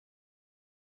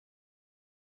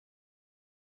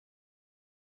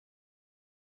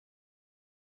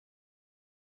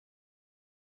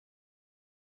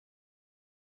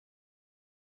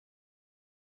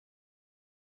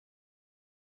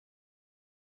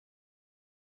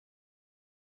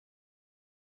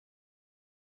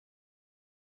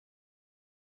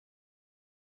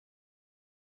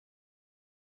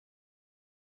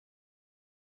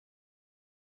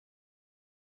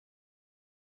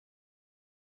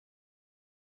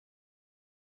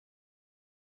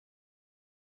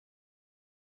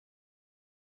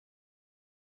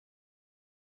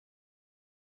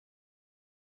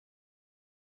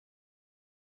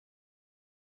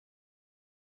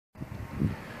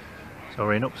So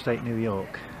we're in upstate New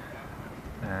York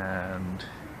and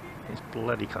it's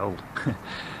bloody cold.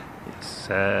 It's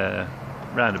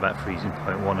round about freezing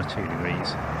point, 1 or 2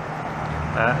 degrees.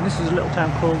 And this is a little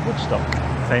town called Woodstock,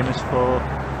 famous for,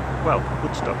 well,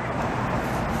 Woodstock,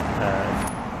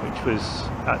 which was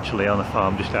actually on a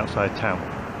farm just outside town.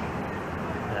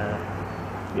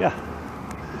 Yeah.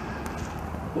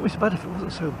 What was bad if it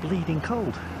wasn't so bleeding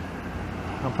cold?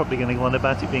 I'm probably going to go on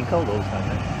about it being cold all the time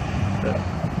now. But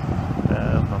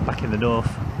I'm back in the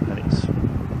north and it's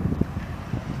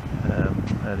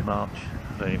early March.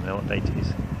 I don't even know what date it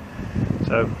is.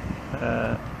 So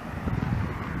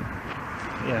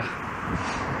yeah,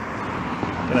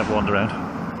 gonna have a wander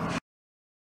around.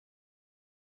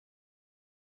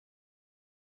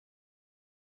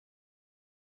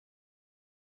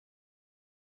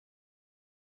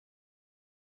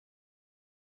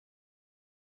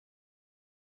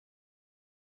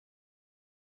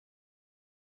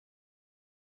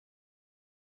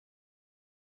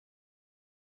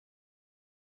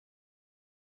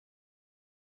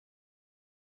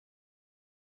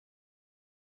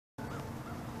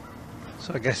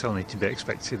 So I guess only to be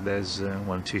expected. There's 1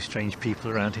 or 2 strange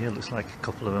people around here. Looks like a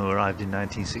couple of them arrived in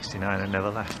 1969 and never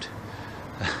left.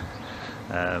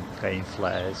 Playing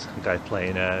flares, a guy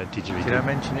playing a didgeridoo. Did I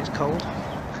mention it's cold?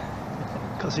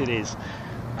 Because it is.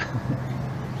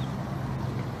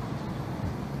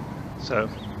 So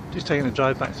just taking a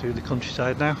drive back through the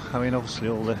countryside now. I mean, obviously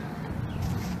there's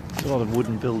a lot of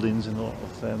wooden buildings and a lot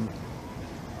of I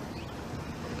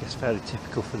guess fairly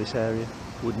typical for this area.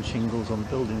 Wooden shingles on the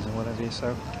buildings and whatever,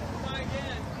 so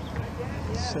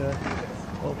it's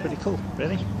all pretty cool,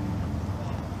 really.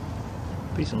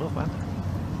 Peace and love, man.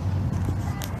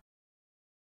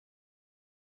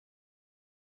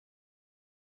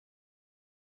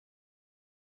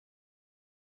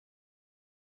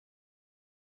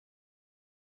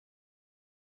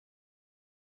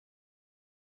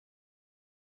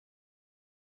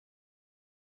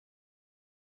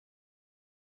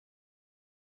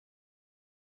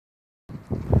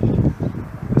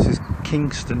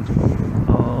 Kingston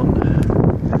on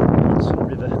Hudson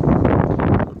River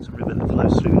that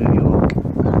flows through New York.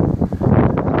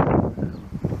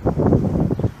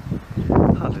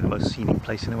 Hardly the most scenic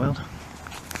place in the world.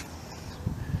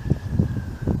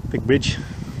 Big bridge,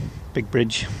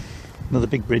 another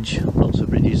big bridge, lots of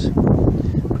bridges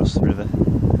across the river.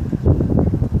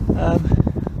 A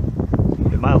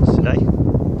bit mild today,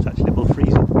 it's actually above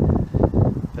freezing.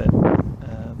 But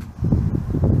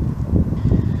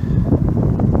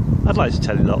I'd like to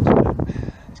tell you lots, but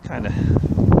it's kind of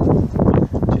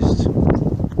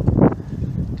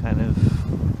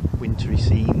wintry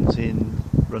scenes in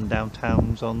rundown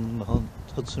towns on the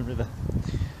Hudson River.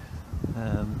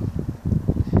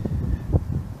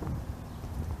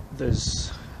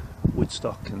 There's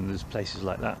Woodstock and there's places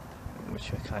like that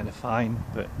which are kind of fine,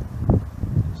 but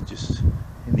it's just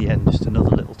in the end just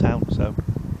another little town. So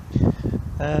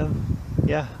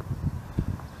yeah.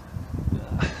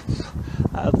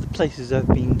 Out of the places I've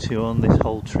been to on this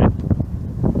whole trip,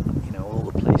 you know,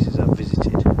 all the places I've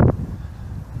visited, I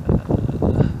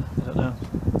don't know,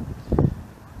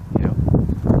 you know,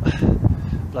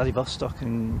 Vladivostok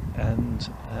and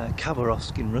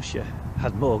Khabarovsk in Russia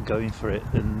had more going for it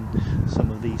than some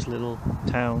of these little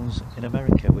towns in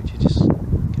America, which are just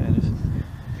kind of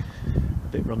a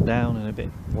bit run down and a bit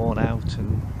worn out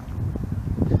and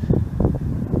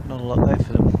not a lot there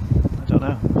for them.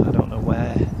 I don't know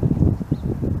where.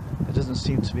 There doesn't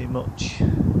seem to be much in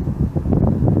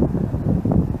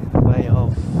the way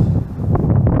of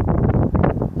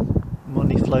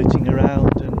money floating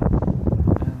around and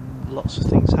lots of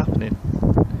things happening.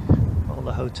 All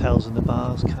the hotels and the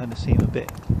bars kind of seem a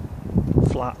bit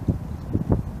flat.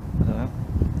 I don't know.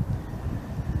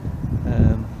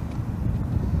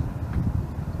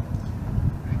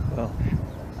 Well,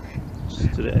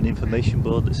 stood at an information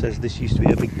board that says this used to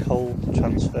be a big coal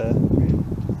transfer.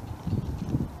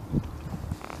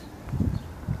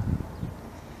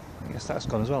 That's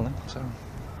gone as well then, so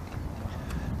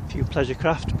a few pleasure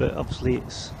craft, but obviously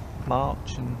it's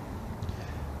March and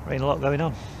there ain't a lot going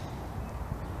on.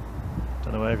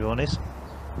 Don't know where everyone is,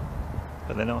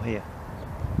 but they're not here.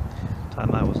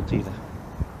 Time I wasn't either.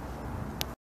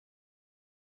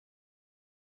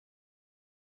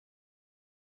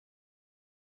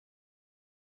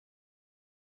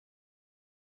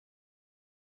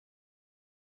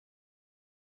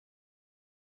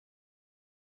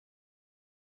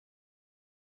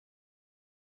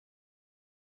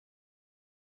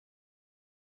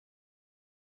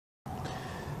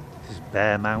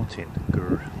 Bear Mountain.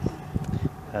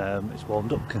 It's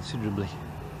warmed up considerably.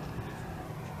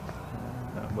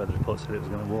 weather report said it was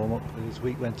going to warm up as the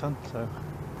week went on, so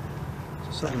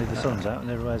suddenly the sun's out and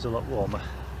everywhere's a lot warmer.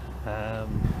 The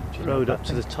road up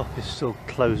to the top is still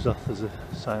closed off. There's a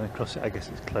sign across it. I guess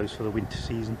it's closed for the winter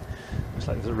season. Looks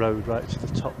like there's a road right to the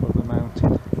top of the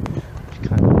mountain, which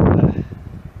kind of up there.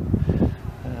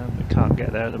 We can't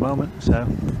get there at the moment, so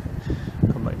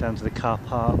come back down to the car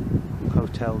park,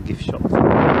 hotel, gift shop.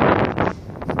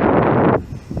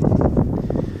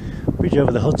 Bridge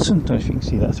over the Hudson. Don't know if you can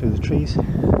see that through the trees.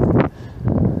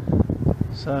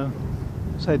 So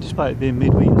despite it being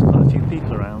midweek, there's quite a few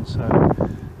people around, so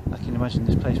I can imagine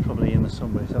this place probably in the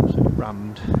summer is absolutely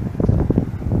rammed.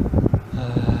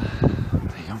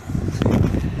 There you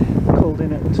go. Called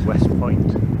in at West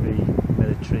Point, the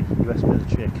US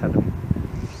Military Academy.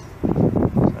 So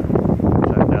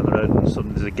driving down the road and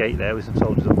suddenly there's a gate there with some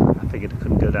soldiers up. I figured I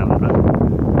couldn't go down the road,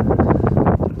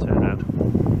 so I turned around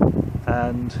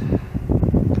and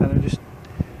kind of just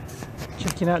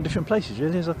checking out different places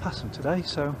really as I pass them today.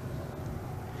 So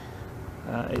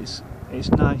it's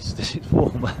nice that it's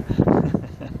warmer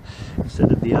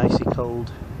instead of the icy cold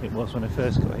it was when I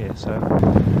first got here, so I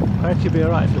reckon it'd be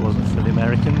alright if it wasn't for the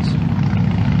Americans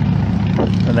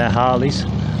and their Harleys.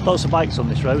 Lots of bikes on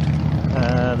this road.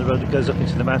 The road that goes up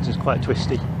into the mountains is quite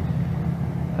twisty,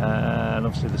 and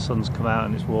obviously the sun's come out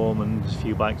and it's warm and there's a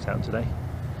few bikes out today,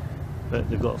 but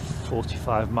they've got a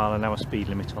 45-mile-an-hour speed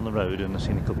limit on the road and I've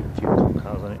seen a few cop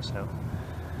cars on it, so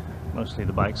mostly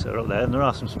the bikes that are up there, and there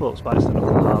are some sports bikes that are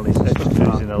up on Harleys. They're just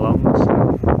cruising along, so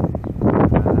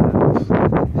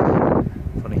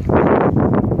funny.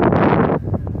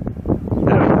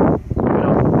 Anyway, moving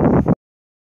on.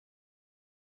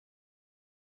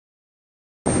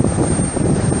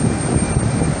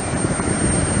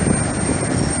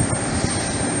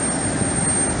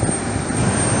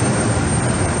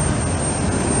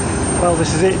 Well,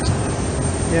 this is it,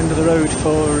 the end of the road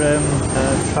for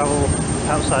travel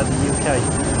outside the UK.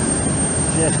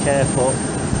 JFK Airport.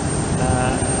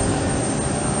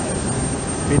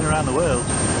 Been around the world,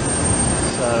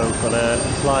 so got a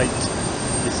flight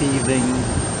this evening,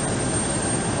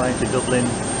 flying to Dublin,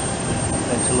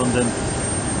 then to London,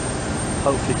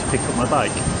 hopefully to pick up my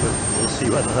bike, but we'll see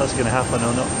whether that's going to happen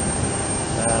or not.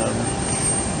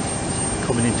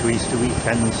 Coming into Easter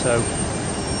weekend, so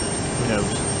who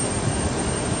knows.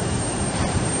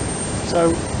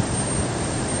 So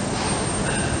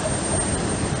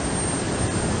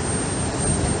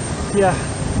yeah,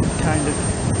 kind of,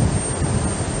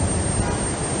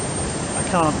 I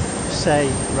can't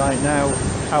say right now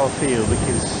how I feel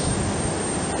because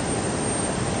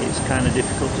it's kind of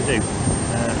difficult to do.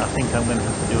 I think I'm going to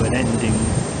have to do an ending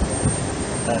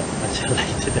at a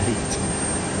later date.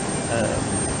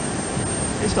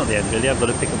 It's not the end really, I've got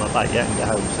to pick up my bike yet and get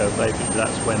home, so maybe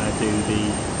that's when I do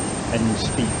the end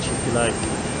speech if you like,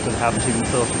 that I haven't even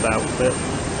thought about, but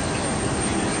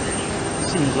it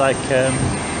seems like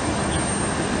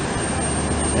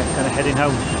yeah, kind of heading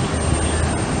home.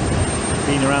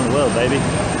 Been around the world, baby.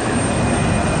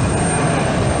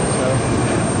 So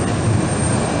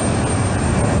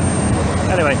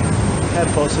anyway,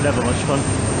 airports are never much fun.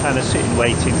 Kind of sitting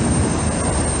waiting.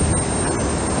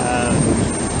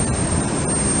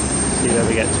 See where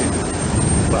we get to.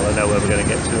 Well, I know where we're going to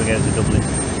get to. We're going to Dublin.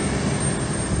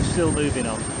 Still moving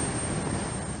on.